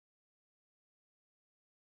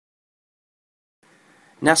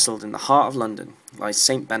Nestled in the heart of London lies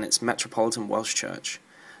St Benet's Metropolitan Welsh Church,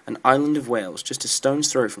 an island of Wales just a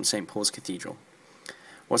stone's throw from St Paul's Cathedral.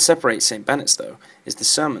 What separates St Benet's, though, is the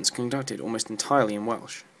sermons conducted almost entirely in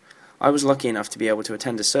Welsh. I was lucky enough to be able to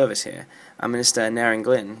attend a service here, and Minister Aneirin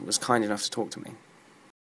Glyn was kind enough to talk to me.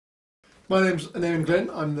 My name's Aneirin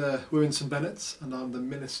Glyn. We're in St Benet's, and I'm the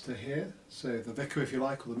minister here, so the vicar, if you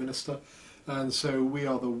like, or the minister. And so we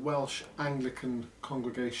are the Welsh Anglican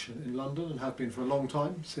congregation in London and have been for a long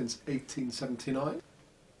time, since 1879.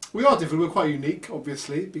 We are different, we're quite unique,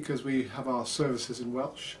 obviously, because we have our services in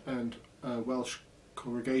Welsh and Welsh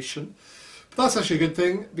congregation. But that's actually a good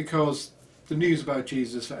thing, because the news about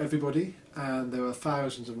Jesus is for everybody, and there are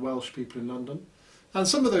thousands of Welsh people in London. And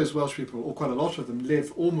some of those Welsh people, or quite a lot of them,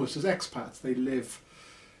 live almost as expats. They live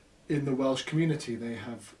in the Welsh community. They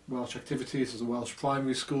have Welsh activities. There's a Welsh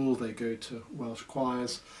primary school, they go to Welsh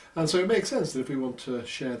choirs, and so it makes sense that if we want to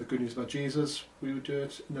share the good news about Jesus, we would do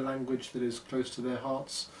it in a language that is close to their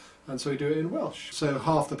hearts, and so we do it in Welsh. So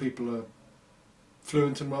half the people are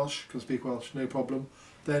fluent in Welsh, can speak Welsh, no problem.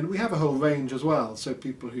 Then we have a whole range as well, so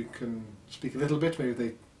people who can speak a little bit, maybe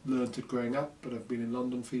they learned it growing up but have been in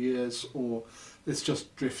London for years, or it's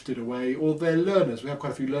just drifted away, or they're learners. We have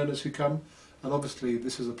quite a few learners who come. And obviously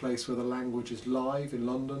this is a place where the language is live in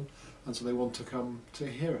London, and so they want to come to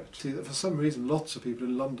hear it. See that for some reason lots of people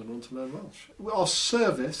in London want to learn Welsh. Our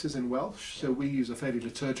service is in Welsh, so we use a fairly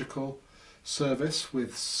liturgical service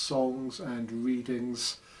with songs and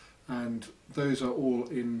readings, and those are all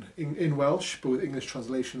in Welsh, but with English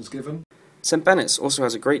translations given. St Benet's also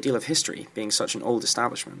has a great deal of history, being such an old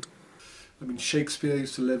establishment. I mean, Shakespeare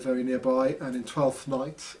used to live very nearby, and in Twelfth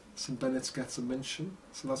Night St Benet's gets a mention,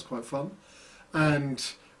 so that's quite fun. And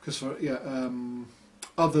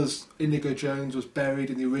others, Inigo Jones was buried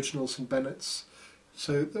in the original St Benet's.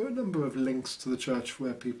 So there are a number of links to the church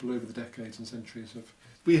where people over the decades and centuries have.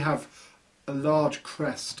 We have a large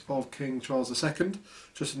crest of King Charles II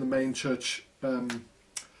just in the main church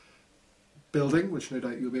building, which no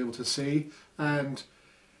doubt you'll be able to see. And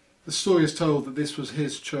the story is told that this was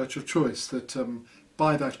his church of choice, that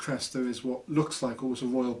by that crest there is what looks like almost a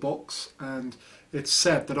royal box, and it's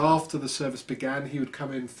said that after the service began he would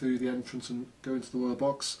come in through the entrance and go into the royal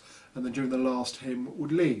box, and then during the last hymn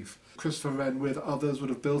would leave. Christopher Wren with others would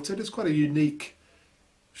have built it. It's quite a unique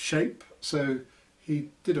shape, so he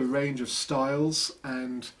did a range of styles,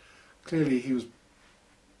 and clearly he was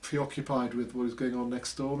preoccupied with what was going on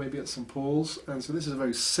next door, maybe at St Paul's, and so this is a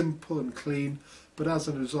very simple and clean, but as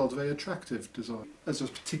a result, a very attractive design. As a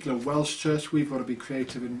particular Welsh church, we've got to be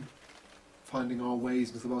creative in finding our ways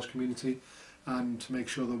into the Welsh community and to make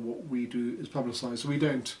sure that what we do is publicised. So we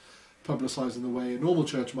don't publicise in the way a normal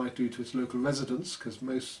church might do to its local residents, because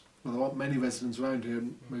there aren't many residents around here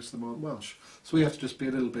and most of them aren't Welsh. So we have to just be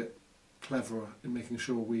a little bit cleverer in making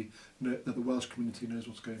sure we know that the Welsh community knows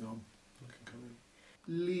what's going on and can come in.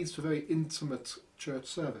 Leads to a very intimate church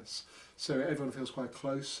service, so everyone feels quite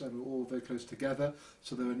close and we're all very close together,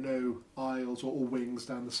 so there are no aisles or wings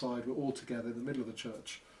down the side. We're all together in the middle of the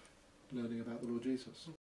church learning about the Lord Jesus.